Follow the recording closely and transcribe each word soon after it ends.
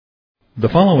The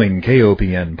following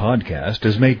KOPN podcast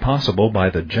is made possible by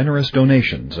the generous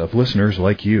donations of listeners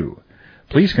like you.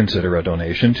 Please consider a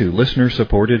donation to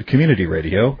listener-supported community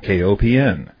radio,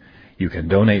 KOPN. You can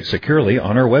donate securely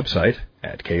on our website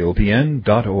at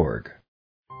kopn.org.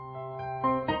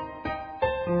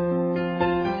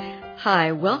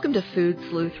 Hi, welcome to Food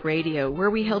Sleuth Radio, where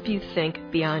we help you think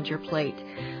beyond your plate.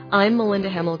 I'm Melinda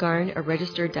Hemmelgarn, a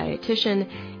registered dietitian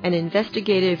and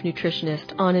investigative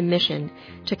nutritionist on a mission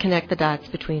to connect the dots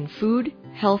between food,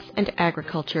 health, and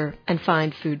agriculture and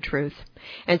find food truth.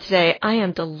 And today I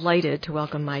am delighted to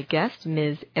welcome my guest,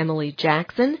 Ms. Emily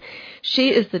Jackson. She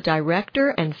is the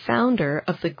director and founder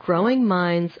of the Growing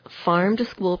Minds Farm to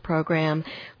School program,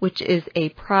 which is a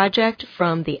project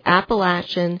from the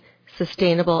Appalachian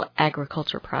Sustainable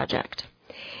Agriculture Project.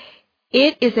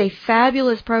 It is a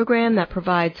fabulous program that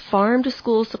provides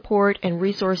farm-to-school support and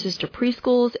resources to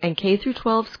preschools and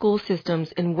K-12 school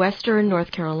systems in western North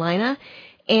Carolina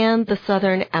and the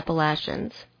southern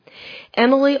Appalachians.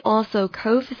 Emily also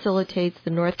co-facilitates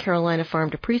the North Carolina Farm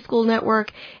to Preschool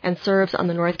Network and serves on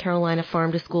the North Carolina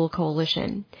Farm to School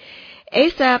Coalition.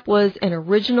 ASAP was an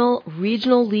original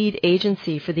regional lead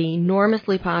agency for the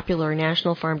enormously popular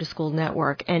National Farm to School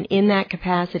Network, and in that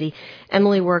capacity,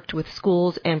 Emily worked with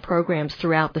schools and programs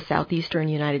throughout the southeastern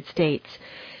United States.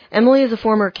 Emily is a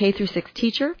former K-6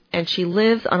 teacher, and she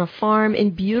lives on a farm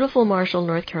in beautiful Marshall,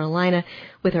 North Carolina,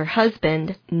 with her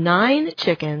husband, 9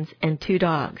 chickens, and 2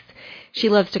 dogs. She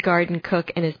loves to garden,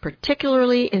 cook, and is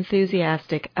particularly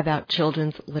enthusiastic about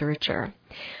children's literature.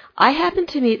 I happened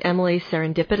to meet Emily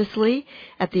serendipitously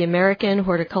at the American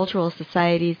Horticultural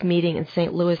Society's meeting in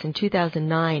St. Louis in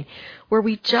 2009, where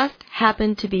we just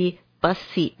happened to be bus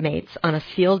seat mates on a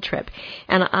field trip,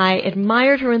 and I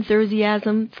admired her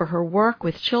enthusiasm for her work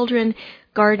with children,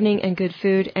 gardening, and good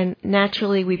food, and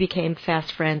naturally we became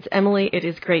fast friends. Emily, it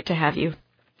is great to have you.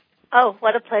 Oh,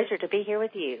 what a pleasure to be here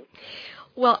with you.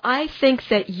 Well, I think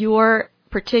that your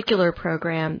particular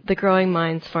program, the Growing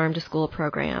Minds Farm to School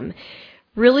program,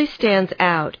 really stands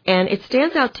out, and it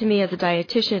stands out to me as a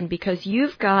dietitian because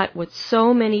you've got what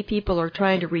so many people are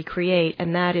trying to recreate,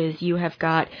 and that is you have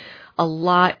got a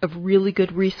lot of really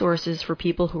good resources for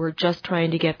people who are just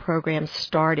trying to get programs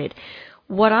started.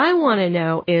 What I want to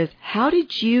know is, how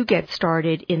did you get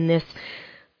started in this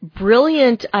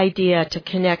brilliant idea to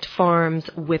connect farms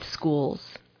with schools?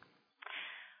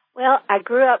 Well, I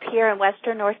grew up here in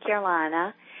western North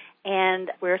Carolina, and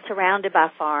we're surrounded by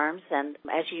farms, and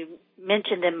as you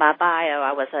mentioned in my bio,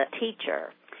 I was a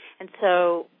teacher. And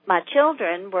so my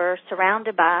children were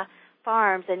surrounded by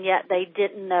farms, and yet they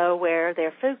didn't know where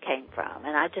their food came from.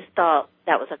 And I just thought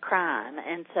that was a crime.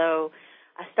 And so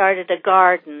I started a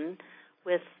garden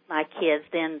with my kids.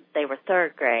 Then they were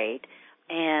third grade.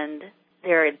 And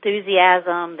their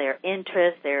enthusiasm, their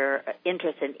interest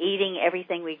in eating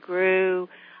everything we grew,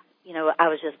 I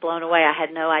was just blown away. I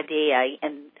had no idea.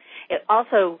 And it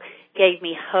also gave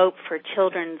me hope for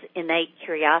children's innate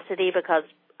curiosity, because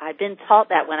I'd been taught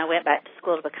that when I went back to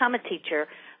school to become a teacher,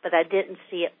 but I didn't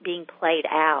see it being played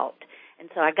out. And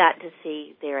so I got to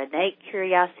see their innate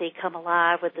curiosity come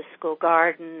alive with the school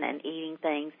garden and eating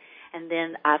things. And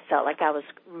then I felt like I was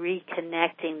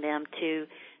reconnecting them to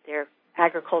their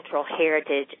agricultural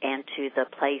heritage and to the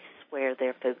place where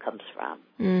their food comes from.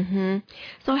 Mm-hmm.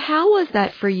 So how was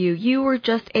that for you? You were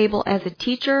just able, as a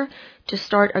teacher, to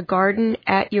start a garden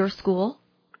at your school?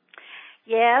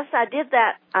 Yes, I did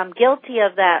that. I'm guilty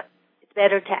of that. It's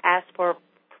better to ask for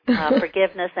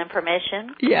forgiveness and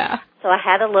permission. Yeah. So I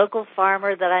had a local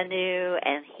farmer that I knew,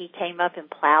 and he came up and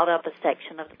plowed up a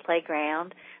section of the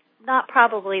playground. Not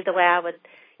probably the way I would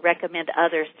recommend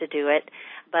others to do it,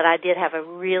 but I did have a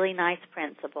really nice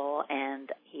principal, and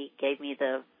he gave me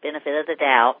the benefit of the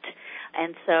doubt.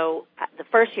 And so the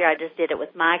first year I just did it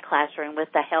with my classroom with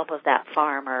the help of that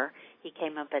farmer. He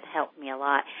came up and helped me a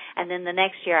lot. And then the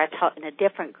next year I taught in a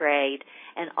different grade,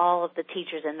 and all of the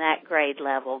teachers in that grade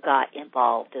level got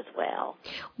involved as well.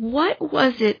 What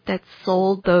was it that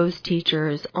sold those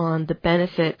teachers on the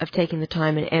benefit of taking the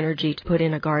time and energy to put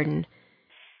in a garden?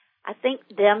 I think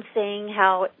them seeing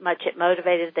how much it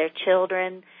motivated their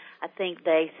children. I think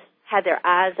they had their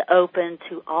eyes open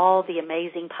to all the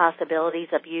amazing possibilities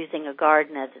of using a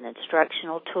garden as an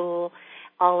instructional tool.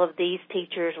 All of these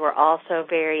teachers were also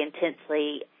very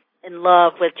intensely in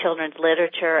love with children's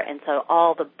literature, and so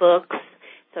all the books.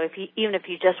 So even if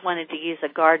you just wanted to use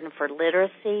a garden for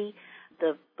literacy,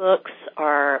 the books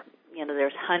are,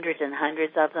 there's hundreds and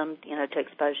hundreds of them, to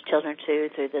expose children to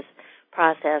through this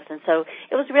process. And so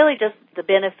it was really just the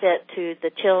benefit to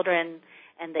the children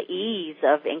and the ease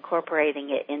of incorporating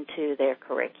it into their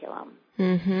curriculum.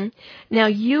 Mm-hmm. Now,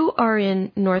 you are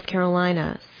in North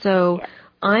Carolina, so Yes.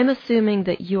 I'm assuming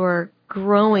that your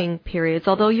growing periods,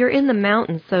 although you're in the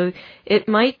mountains, so it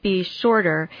might be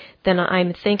shorter than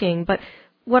I'm thinking, but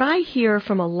what I hear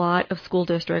from a lot of school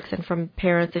districts and from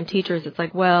parents and teachers, it's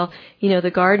like, well,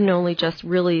 the garden only just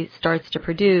really starts to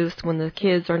produce when the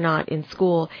kids are not in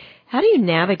school. How do you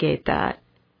navigate that?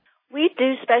 We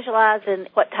do specialize in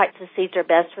what types of seeds are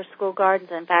best for school gardens.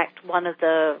 In fact, one of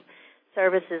the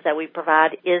services that we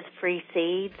provide is free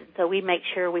seeds. So we make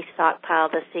sure we stockpile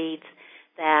the seeds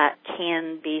that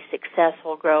can be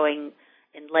successful growing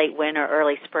in late winter,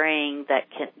 early spring, that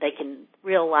they can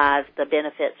realize the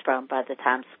benefits from by the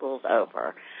time school's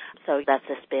over. So that's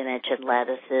the spinach and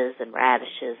lettuces and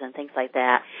radishes and things like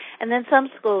that. And then some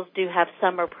schools do have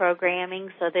summer programming,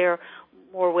 so they're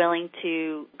more willing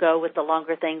to go with the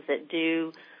longer things that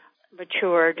do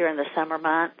mature during the summer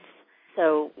months.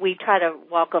 So we try to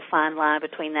walk a fine line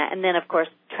between that. And then, of course,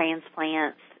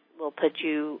 transplants will put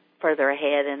you further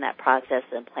ahead in that process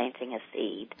than planting a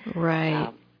seed.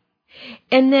 Right.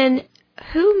 And then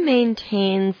who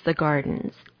maintains the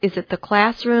gardens? Is it the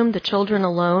classroom, the children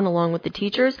alone, along with the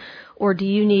teachers, or do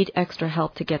you need extra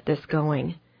help to get this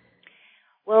going?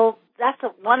 Well, that's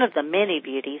one of the many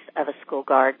beauties of a school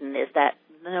garden is that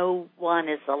no one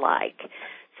is alike.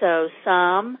 So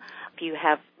if you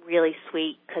have really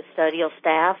sweet custodial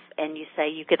staff and you say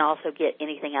you can also get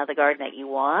anything out of the garden that you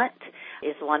want,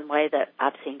 is one way that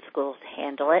I've seen schools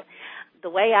handle it. The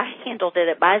way I handled it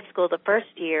at my school the first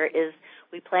year is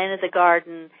we planted the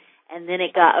garden and then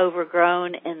it got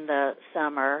overgrown in the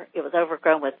summer. It was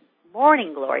overgrown with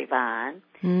morning glory vine.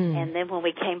 And then when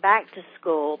we came back to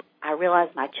school, I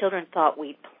realized my children thought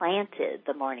we planted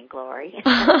the morning glory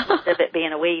instead of it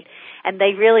being a weed. And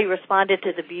they really responded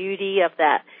to the beauty of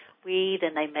that weed,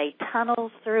 and they made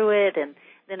tunnels through it. And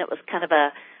then it was kind of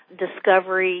a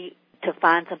discovery to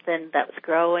find something that was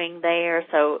growing there.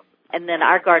 And then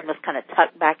our garden was kind of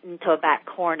tucked back into a back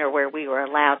corner where we were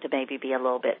allowed to maybe be a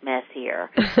little bit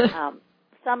messier.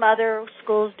 Some other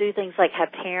schools do things like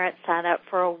have parents sign up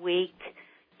for a week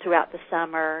throughout the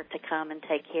summer to come and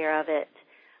take care of it.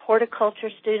 Horticulture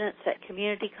students at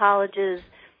community colleges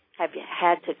have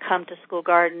had to come to school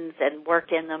gardens and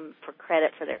work in them for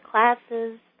credit for their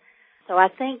classes. So I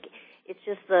think it's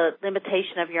just the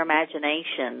limitation of your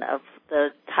imagination of the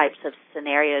types of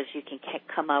scenarios you can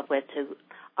come up with to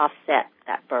offset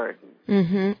that burden.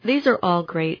 Mm-hmm. These are all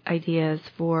great ideas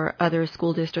for other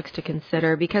school districts to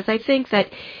consider, because I think that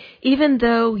even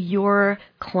though your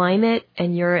climate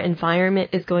and your environment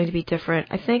is going to be different,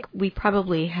 I think we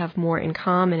probably have more in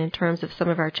common in terms of some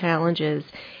of our challenges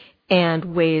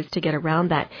and ways to get around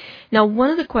that. Now, one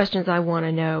of the questions I want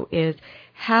to know is,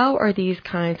 how are these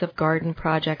kinds of garden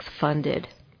projects funded?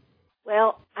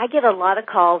 Well, I get a lot of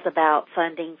calls about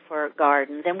funding for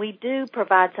gardens, and we do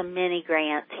provide some mini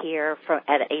grants here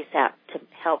at ASAP to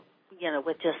help,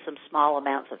 with just some small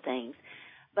amounts of things.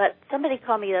 But somebody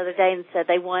called me the other day and said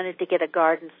they wanted to get a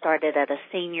garden started at a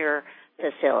senior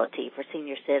facility for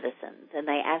senior citizens, and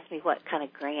they asked me what kind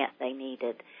of grant they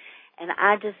needed. And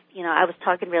I just, I was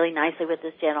talking really nicely with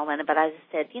this gentleman, but I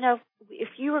just said, if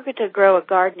you were to grow a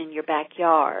garden in your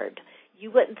backyard, you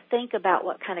wouldn't think about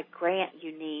what kind of grant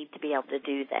you need to be able to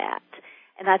do that.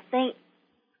 And I think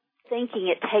thinking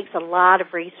it takes a lot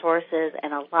of resources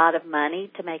and a lot of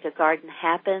money to make a garden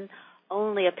happen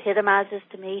only epitomizes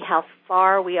to me how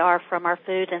far we are from our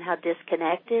food and how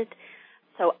disconnected.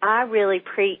 So I really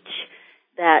preach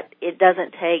that it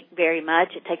doesn't take very much.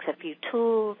 It takes a few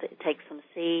tools, it takes some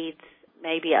seeds,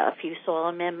 maybe a few soil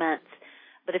amendments.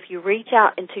 But if you reach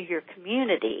out into your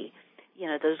community,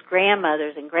 those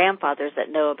grandmothers and grandfathers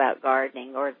that know about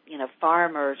gardening, or,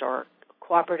 farmers or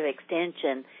cooperative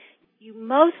extension, you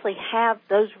mostly have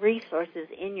those resources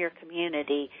in your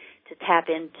community to tap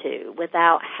into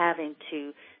without having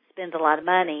to spend a lot of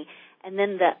money. And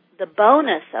then the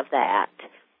bonus of that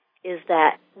is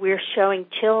that we're showing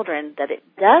children that it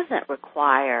doesn't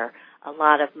require a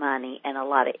lot of money and a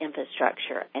lot of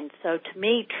infrastructure. And so to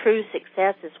me, true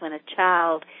success is when a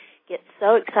child gets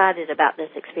so excited about this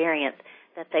experience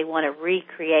that they want to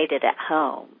recreate it at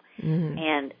home. Mm-hmm.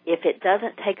 And if it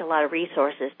doesn't take a lot of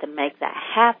resources to make that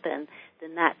happen,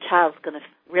 then that child's going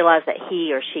to realize that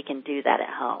he or she can do that at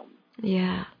home.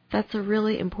 Yeah, that's a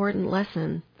really important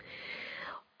lesson.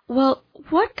 Well,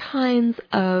 what kinds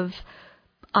of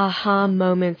aha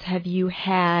moments have you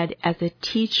had as a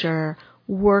teacher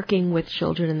working with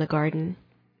children in the garden?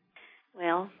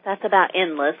 Well, that's about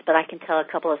endless, but I can tell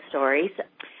a couple of stories.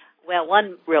 Well,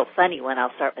 one real funny one,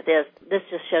 I'll start with this. This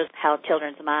just shows how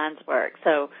children's minds work.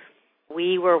 So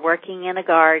We were working in a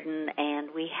garden, and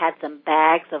we had some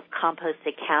bags of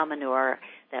composted cow manure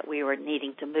that we were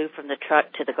needing to move from the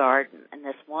truck to the garden. And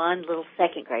this one little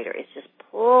second grader is just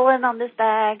pulling on this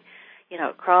bag,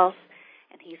 across,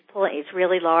 and he's pulling. It's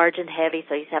really large and heavy,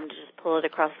 so he's having to just pull it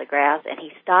across the grass. And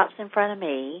he stops in front of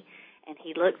me, and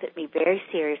he looks at me very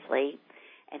seriously,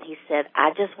 and he said,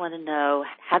 "I just want to know,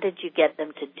 how did you get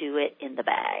them to do it in the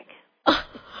bag?"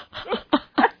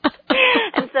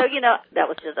 And so, that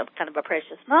was just a kind of a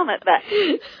precious moment. But,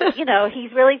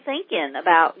 he's really thinking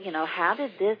about, how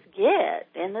did this get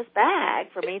in this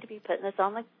bag for me to be putting this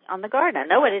on the garden? I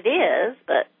know what it is,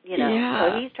 but,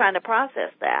 so he's trying to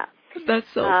process that. That's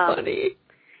so funny.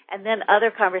 And then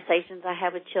other conversations I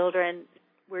have with children,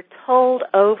 we're told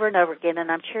over and over again,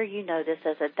 and I'm sure you know this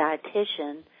as a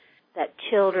dietitian, that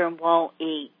children won't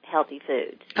eat healthy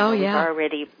foods. Oh, yeah. We've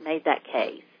already made that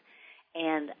case.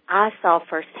 And I saw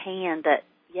firsthand that,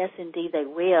 yes, indeed, they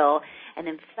will. And,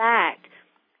 in fact,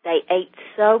 they ate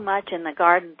so much in the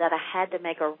garden that I had to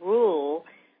make a rule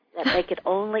that they could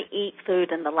only eat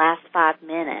food in the last 5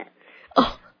 minutes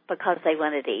because they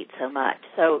wanted to eat so much.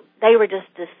 So they were just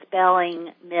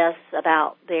dispelling myths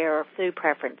about their food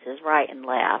preferences right and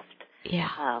left.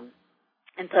 Yeah.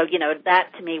 And so,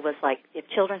 that to me was like, if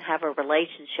children have a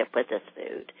relationship with this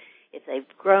food, if they've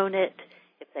grown it,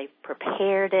 if they've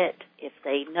prepared it, if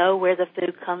they know where the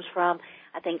food comes from,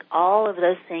 I think all of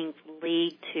those things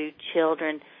lead to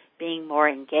children being more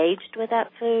engaged with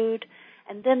that food.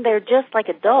 And then they're just like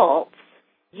adults.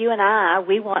 You and I,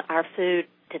 we want our food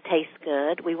to taste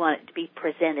good. We want it to be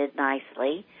presented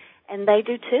nicely. And they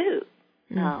do too.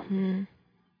 Mm-hmm.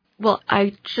 Well,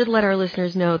 I should let our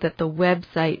listeners know that the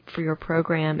website for your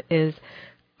program is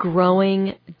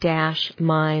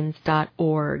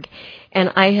growing-minds.org.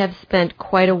 And I have spent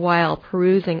quite a while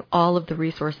perusing all of the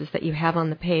resources that you have on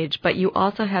the page, but you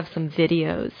also have some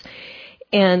videos.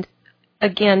 And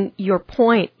again, your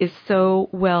point is so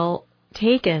well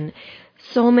taken.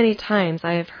 So many times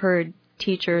I have heard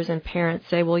teachers and parents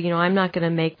say, well, I'm not going to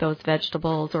make those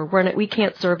vegetables, or we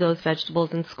can't serve those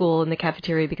vegetables in school in the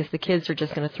cafeteria because the kids are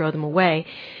just going to throw them away.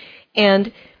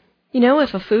 And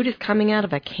if a food is coming out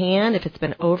of a can, if it's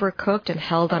been overcooked and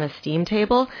held on a steam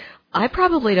table, I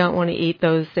probably don't want to eat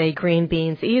those, say, green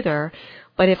beans either.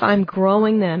 But if I'm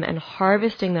growing them and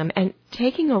harvesting them and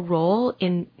taking a role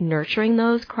in nurturing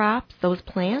those crops, those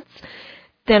plants,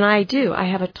 then I do. I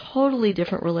have a totally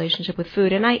different relationship with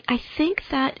food. And I think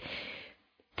that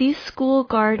these school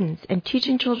gardens and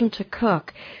teaching children to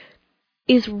cook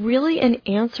is really an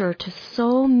answer to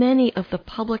so many of the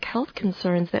public health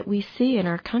concerns that we see in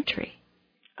our country.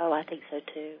 Oh, I think so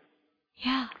too.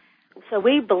 Yeah. So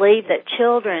we believe that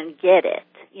children get it.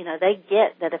 They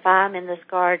get that if I'm in this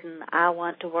garden, I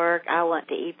want to work, I want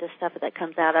to eat the stuff that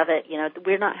comes out of it.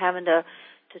 We're not having to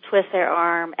twist their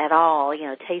arm at all.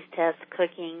 Taste test,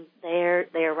 cooking, they're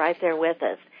right there with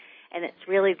us. And it's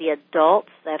really the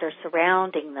adults that are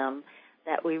surrounding them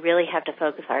that we really have to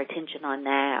focus our attention on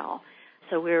now.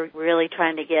 So we're really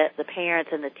trying to get the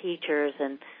parents and the teachers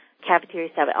and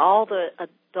cafeteria staff, all the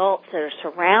adults that are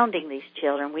surrounding these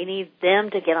children, we need them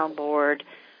to get on board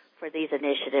for these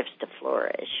initiatives to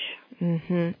flourish.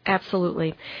 Mm-hmm.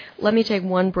 Absolutely. Let me take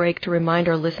one break to remind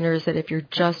our listeners that if you're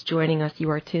just joining us,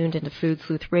 you are tuned into Food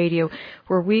Sleuth Radio,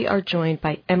 where we are joined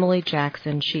by Emily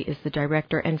Jackson. She is the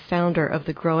director and founder of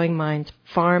the Growing Minds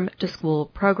Farm to School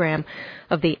program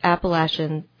of the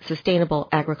Appalachian Sustainable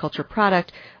Agriculture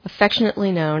Product,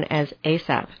 affectionately known as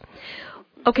ASAP.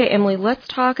 Okay, Emily, let's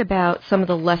talk about some of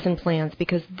the lesson plans,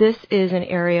 because this is an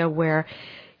area where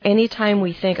anytime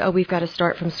we think, we've got to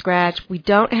start from scratch, we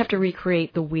don't have to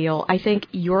recreate the wheel. I think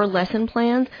your lesson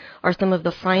plans are some of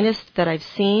the finest that I've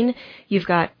seen. You've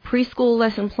got preschool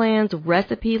lesson plans,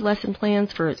 recipe lesson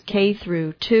plans for K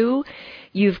through 2.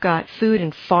 You've got food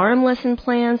and farm lesson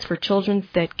plans for children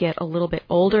that get a little bit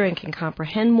older and can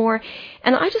comprehend more.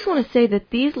 And I just want to say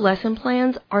that these lesson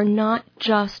plans are not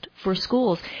just for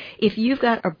schools. If you've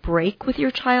got a break with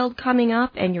your child coming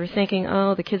up and you're thinking,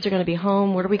 the kids are going to be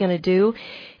home, what are we going to do?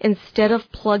 Instead of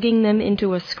plugging them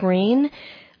into a screen,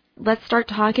 let's start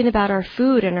talking about our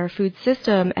food and our food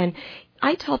system. And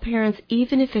I tell parents,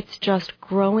 even if it's just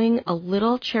growing a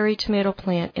little cherry tomato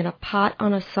plant in a pot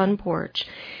on a sun porch,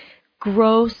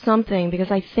 grow something, because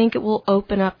I think it will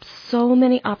open up so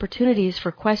many opportunities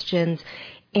for questions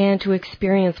and to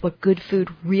experience what good food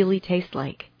really tastes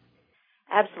like.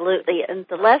 Absolutely. And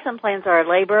the lesson plans are a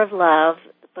labor of love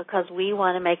because we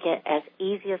want to make it as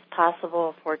easy as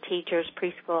possible for teachers,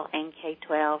 preschool and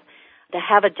K-12, to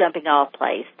have a jumping off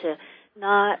place, to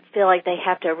not feel like they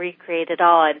have to recreate it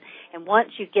all. And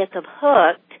once you get them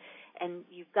hooked and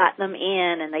you've got them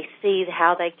in and they see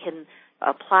how they can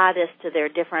apply this to their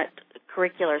different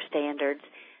curricular standards,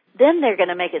 then they're going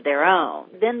to make it their own.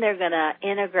 Then they're going to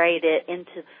integrate it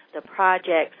into the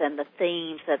projects and the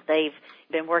themes that they've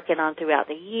been working on throughout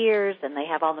the years, and they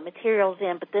have all the materials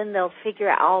in, but then they'll figure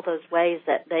out all those ways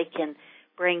that they can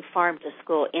bring farm to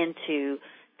school into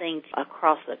things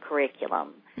across the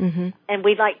curriculum. Mm-hmm. And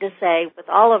we'd like to say, with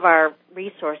all of our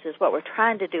resources, what we're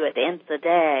trying to do at the end of the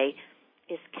day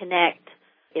is connect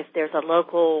if there's a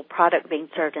local product being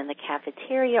served in the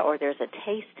cafeteria or there's a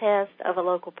taste test of a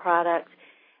local product,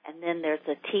 and then there's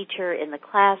a teacher in the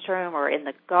classroom or in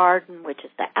the garden, which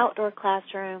is the outdoor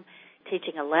classroom,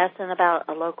 teaching a lesson about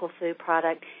a local food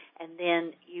product. And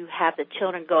then you have the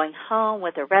children going home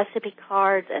with the recipe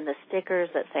cards and the stickers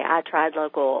that say, I tried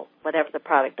local, whatever the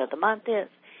product of the month is.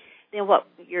 Then what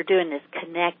you're doing is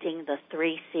connecting the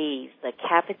 3 C's, the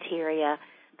cafeteria,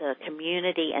 the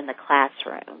community, and the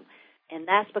classroom. And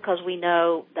that's because we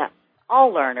know that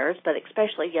all learners, but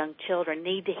especially young children,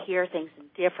 need to hear things in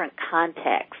different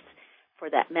contexts for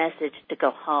that message to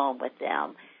go home with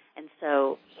them. And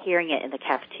so hearing it in the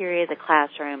cafeteria, the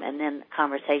classroom, and then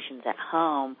conversations at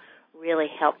home really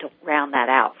help to round that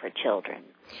out for children.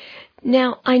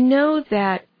 Now, I know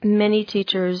that many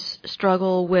teachers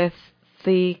struggle with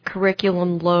the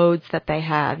curriculum loads that they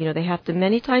have. You know, they have to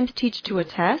many times teach to a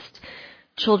test.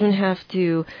 Children have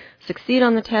to succeed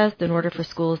on the test in order for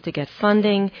schools to get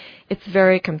funding. It's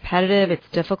very competitive. It's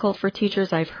difficult for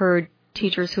teachers. I've heard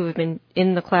teachers who have been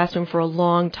in the classroom for a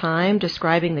long time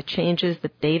describing the changes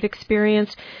that they've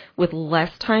experienced with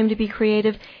less time to be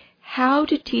creative. How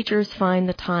do teachers find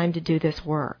the time to do this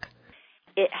work?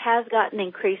 It has gotten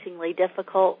increasingly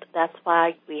difficult. That's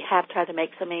why we have tried to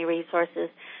make so many resources.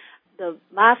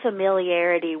 My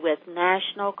familiarity with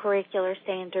national curricular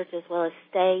standards as well as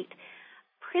state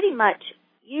pretty much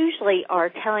usually are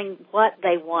telling what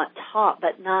they want taught,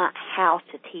 but not how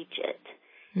to teach it.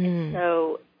 And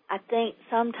so I think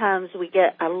sometimes we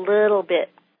get a little bit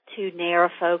too narrow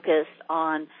focused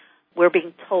on we're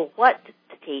being told what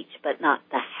to teach, but not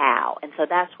the how. And so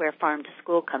that's where Farm to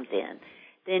School comes in.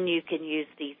 Then you can use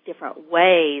these different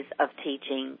ways of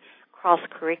teaching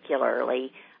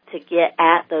cross-curricularly to get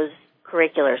at those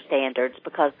curricular standards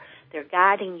because they're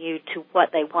guiding you to what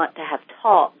they want to have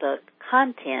taught, the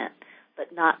content,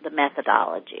 but not the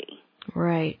methodology.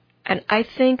 Right. And I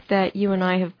think that you and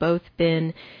I have both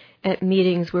been at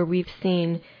meetings where we've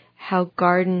seen how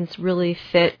gardens really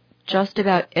fit just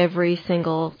about every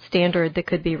single standard that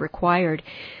could be required.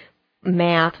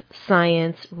 Math,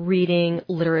 science, reading,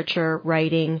 literature,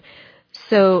 writing.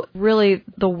 So really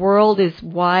the world is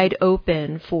wide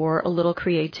open for a little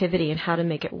creativity and how to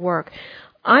make it work.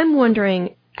 I'm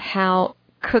wondering how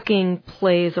cooking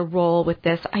plays a role with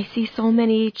this. I see so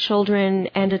many children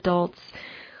and adults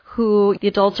who the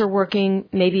adults are working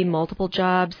maybe multiple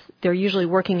jobs. They're usually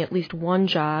working at least one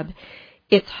job.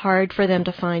 It's hard for them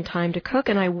to find time to cook,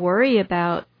 and I worry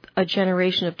about a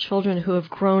generation of children who have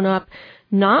grown up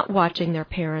not watching their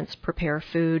parents prepare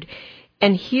food.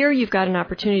 And here you've got an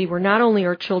opportunity where not only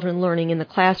are children learning in the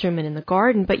classroom and in the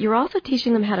garden, but you're also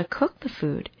teaching them how to cook the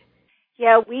food.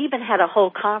 Yeah, we even had a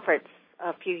whole conference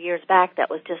a few years back that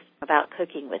was just about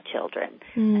cooking with children.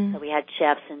 And so we had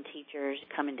chefs and teachers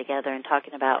coming together and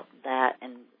talking about that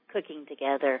and cooking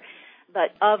together.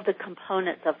 But of the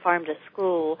components of Farm to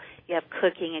School, you have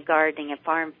cooking and gardening and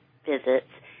farm visits.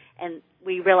 And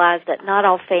we realized that not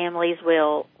all families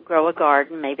will grow a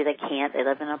garden. Maybe they can't. They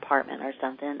live in an apartment or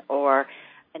something.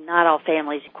 And not all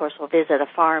families, of course, will visit a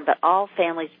farm, but all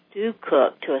families do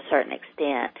cook to a certain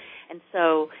extent. And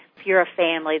so if you're a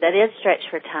family that is stretched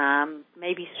for time,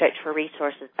 maybe stretched for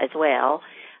resources as well,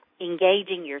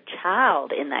 engaging your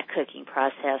child in that cooking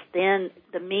process, then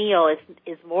the meal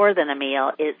is more than a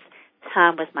meal. It's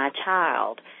time with my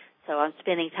child. So I'm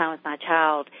spending time with my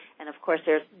child, and of course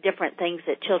there's different things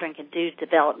that children can do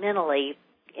developmentally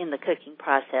in the cooking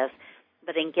process,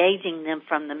 but engaging them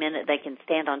from the minute they can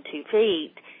stand on 2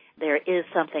 feet, there is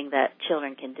something that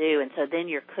children can do. And so then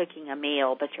you're cooking a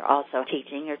meal, but you're also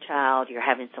teaching your child, you're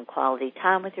having some quality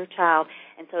time with your child,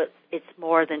 and so it's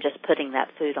more than just putting that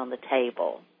food on the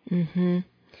table. Mm-hmm.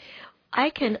 I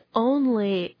can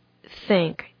only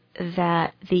think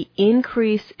that the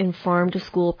increase in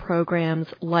farm-to-school programs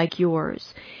like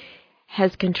yours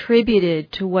has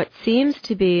contributed to what seems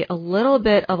to be a little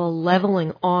bit of a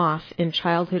leveling off in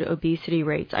childhood obesity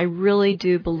rates. I really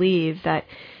do believe that,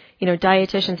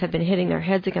 dietitians have been hitting their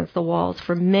heads against the walls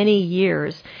for many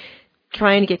years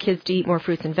trying to get kids to eat more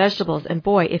fruits and vegetables. And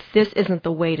boy, if this isn't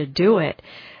the way to do it,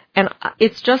 and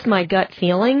it's just my gut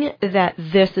feeling that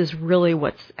this is really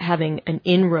what's having an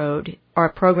inroad, are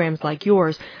programs like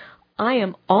yours. I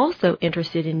am also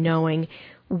interested in knowing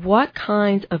what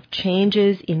kinds of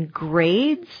changes in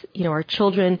grades, are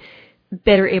children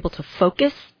better able to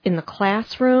focus in the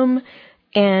classroom,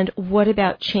 and what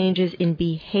about changes in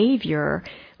behavior,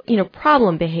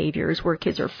 problem behaviors where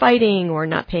kids are fighting or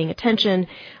not paying attention.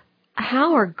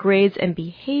 How are grades and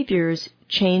behaviors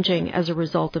changing as a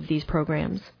result of these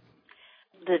programs?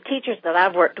 The teachers that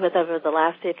I've worked with over the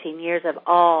last 15 years have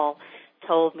all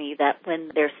told me that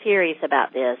when they're serious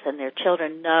about this and their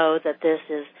children know that this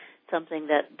is something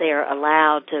that they're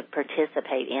allowed to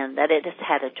participate in, that it has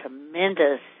had a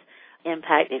tremendous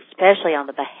impact, especially on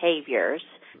the behaviors.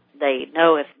 They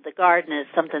know if the garden is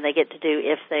something they get to do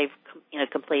if they've,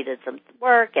 completed some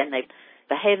work and they've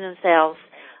behaved themselves.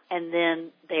 And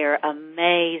then they're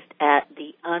amazed at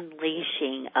the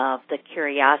unleashing of the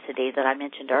curiosity that I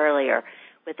mentioned earlier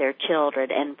with their children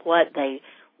and what they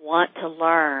want to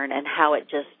learn and how it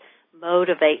just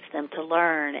motivates them to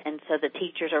learn. And so the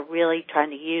teachers are really trying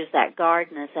to use that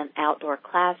garden as an outdoor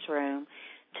classroom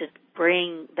to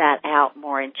bring that out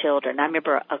more in children. I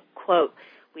remember a quote,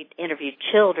 we interviewed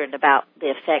children about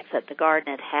the effects that the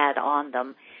garden had on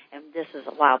them, and this is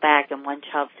a while back, and one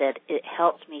child said, "It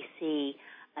helps me see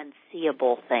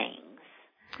unseeable things."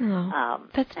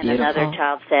 That's and beautiful. Another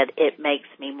child said, "It makes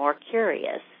me more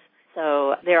curious."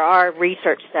 So there are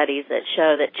research studies that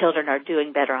show that children are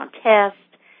doing better on tests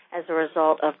as a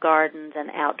result of gardens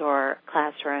and outdoor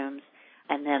classrooms,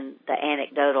 and then the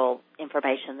anecdotal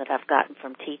information that I've gotten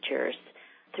from teachers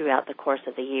throughout the course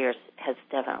of the years has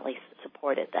definitely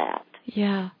supported that.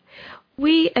 Yeah.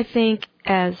 We, I think,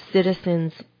 as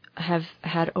citizens have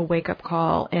had a wake-up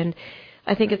call, and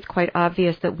I think it's quite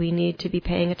obvious that we need to be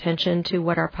paying attention to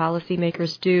what our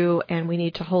policymakers do, and we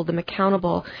need to hold them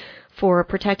accountable for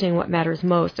protecting what matters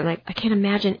most. And I can't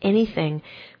imagine anything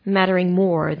mattering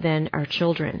more than our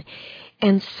children.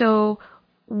 And so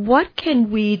what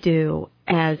can we do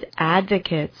as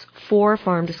advocates for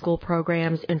farm-to-school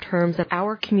programs in terms of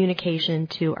our communication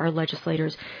to our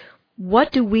legislators?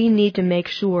 What do we need to make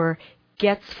sure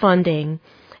gets funding?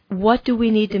 What do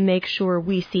we need to make sure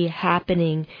we see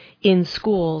happening in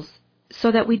schools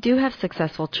so that we do have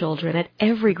successful children at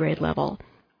every grade level?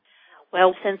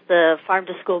 Well, since the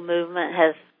farm-to-school movement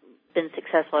has been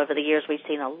successful over the years, we've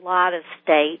seen a lot of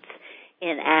states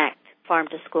enact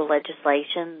farm-to-school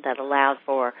legislation that allows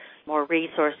for more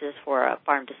resources for a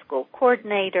farm-to-school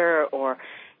coordinator or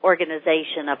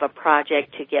organization of a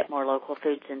project to get more local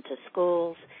foods into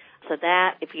schools. So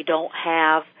that, if you don't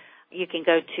have, you can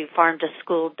go to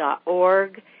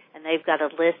farmtoschool.org, and they've got a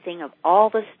listing of all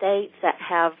the states that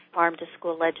have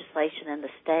farm-to-school legislation in the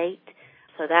state.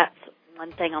 So that's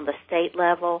one thing on the state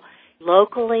level.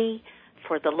 Locally,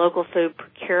 for the local food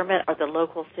procurement or the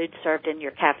local food served in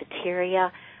your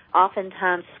cafeteria,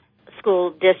 oftentimes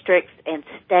school districts and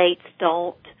states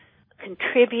don't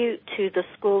contribute to the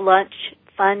school lunch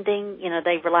funding.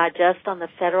 They rely just on the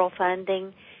federal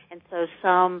funding. And so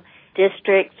some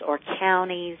districts or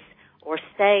counties or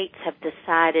states have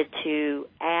decided to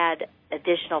add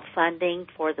additional funding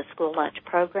for the school lunch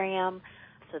program.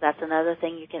 So that's another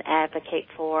thing you can advocate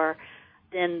for.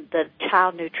 Then the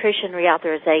child nutrition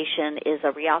reauthorization is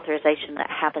a reauthorization that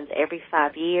happens every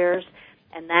 5 years,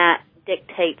 and that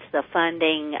dictates the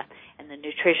funding and the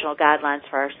nutritional guidelines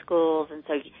for our schools. And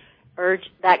so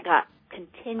that got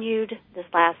continued this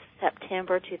last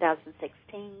September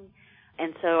 2016.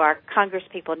 And so our Congress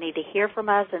people need to hear from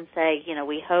us and say,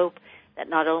 we hope that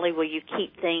not only will you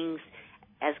keep things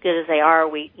as good as they are,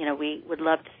 we would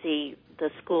love to see the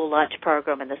school lunch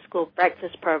program and the school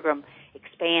breakfast program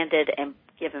expanded and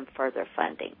given further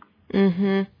funding.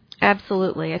 Mm-hmm.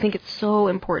 Absolutely. I think it's so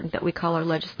important that we call our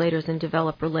legislators and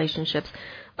develop relationships.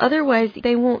 Otherwise,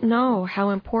 they won't know how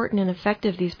important and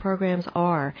effective these programs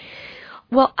are.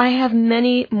 Well, I have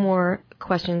many more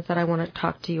questions that I want to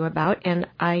talk to you about, and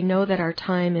I know that our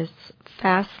time is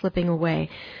fast slipping away.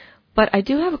 But I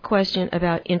do have a question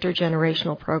about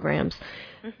intergenerational programs.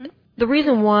 Mm-hmm. The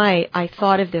reason why I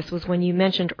thought of this was when you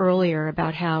mentioned earlier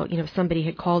about how, somebody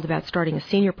had called about starting a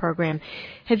senior program.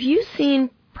 Have you seen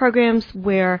programs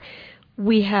where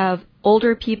we have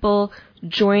older people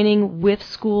joining with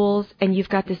schools and you've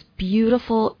got this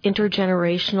beautiful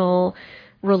intergenerational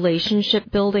relationship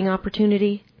building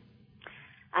opportunity?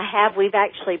 I have. We've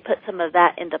actually put some of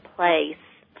that into place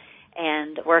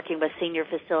and working with senior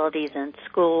facilities and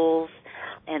schools,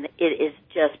 and it is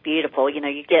just beautiful. You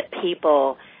get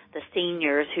people, the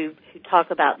seniors, who talk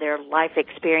about their life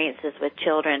experiences with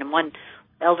children. And one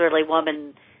elderly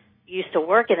woman used to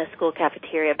work in a school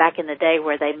cafeteria back in the day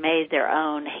where they made their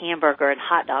own hamburger and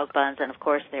hot dog buns, and of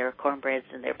course their cornbreads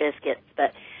and their biscuits.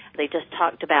 But they just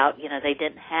talked about, they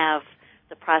didn't have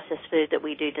the processed food that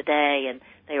we do today, and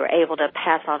they were able to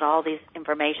pass on all these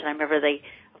information. I remember they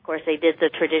did the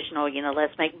traditional,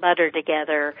 let's make butter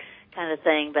together kind of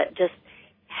thing, but just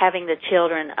having the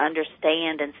children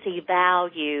understand and see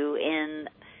value in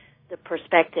the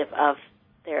perspective of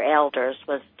their elders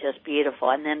was just beautiful.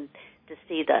 And then to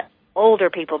see the older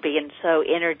people being so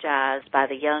energized by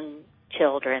the young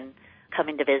children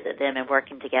coming to visit them and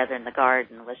working together in the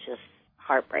garden was just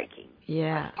heartbreaking.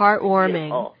 Yeah, heartwarming.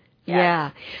 Beautiful.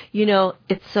 Yeah.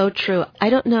 It's so true. I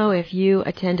don't know if you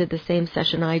attended the same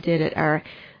session I did at our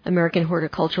American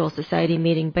Horticultural Society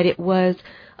meeting, but it was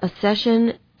a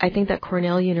session I think that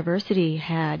Cornell University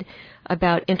had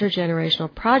about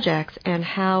intergenerational projects and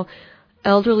how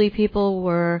elderly people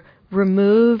were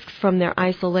removed from their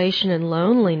isolation and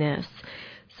loneliness.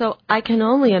 So I can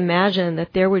only imagine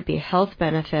that there would be health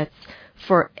benefits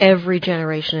for every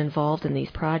generation involved in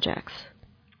these projects.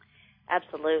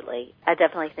 Absolutely. I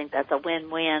definitely think that's a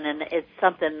win-win, and it's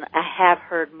something I have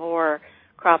heard more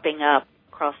cropping up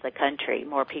across the country,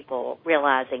 more people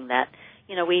realizing that,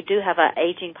 we do have an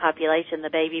aging population, the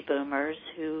baby boomers,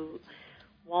 who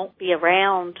won't be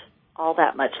around all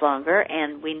that much longer,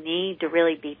 and we need to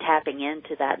really be tapping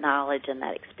into that knowledge and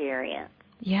that experience.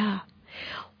 Yeah.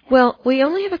 Well, we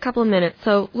only have a couple of minutes,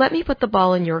 so let me put the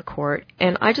ball in your court,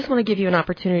 and I just want to give you an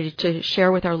opportunity to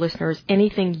share with our listeners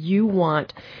anything you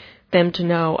want them to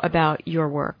know about your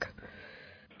work.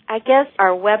 I guess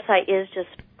our website is just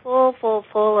full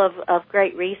of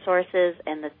great resources,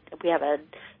 and we have a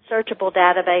searchable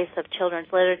database of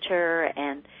children's literature.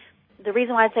 And the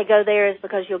reason why I say go there is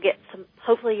because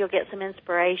hopefully you'll get some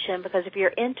inspiration, because if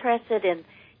you're interested in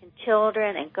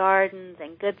children and gardens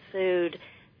and good food,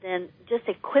 then just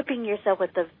equipping yourself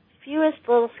with the fewest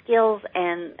little skills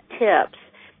and tips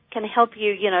can help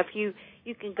you. If you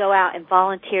can go out and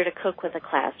volunteer to cook with a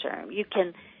classroom. You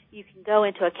can go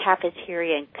into a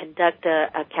cafeteria and conduct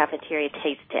a cafeteria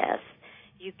taste test.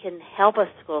 You can help a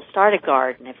school start a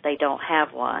garden if they don't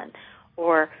have one.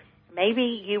 Or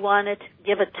maybe you want to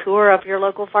give a tour of your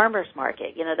local farmer's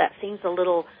market. That seems a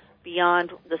little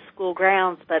beyond the school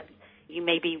grounds, but you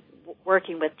may be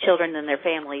working with children and their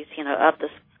families, of the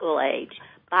school age.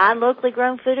 Buy locally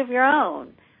grown food of your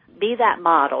own. Be that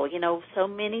model. So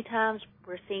many times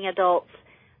we're seeing adults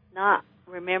not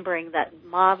remembering that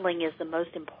modeling is the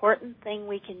most important thing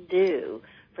we can do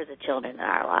for the children in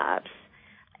our lives.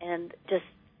 And just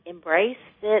embrace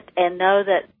it and know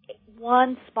that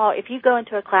if you go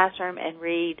into a classroom and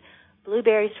read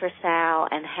Blueberries for Sal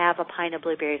and have a pint of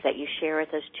blueberries that you share with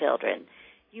those children,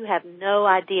 you have no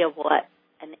idea what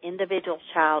an individual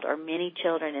child or many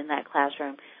children in that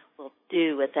classroom will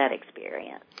do with that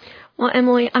experience. Well,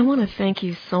 Emily, I want to thank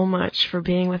you so much for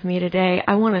being with me today.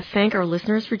 I want to thank our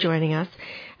listeners for joining us,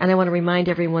 and I want to remind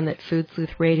everyone that Food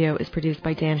Sleuth Radio is produced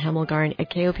by Dan Hemmelgarn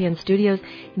at KOPN Studios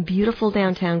in beautiful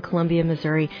downtown Columbia,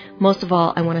 Missouri. Most of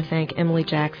all, I want to thank Emily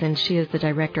Jackson. She is the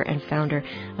director and founder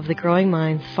of the Growing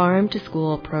Minds Farm to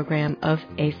School program of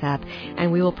ASAP,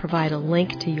 and we will provide a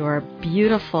link to your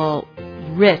beautiful,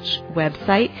 rich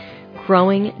website,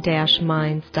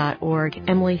 growing-minds.org.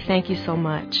 Emily, thank you so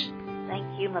much.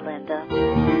 Thank you,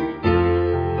 Melinda.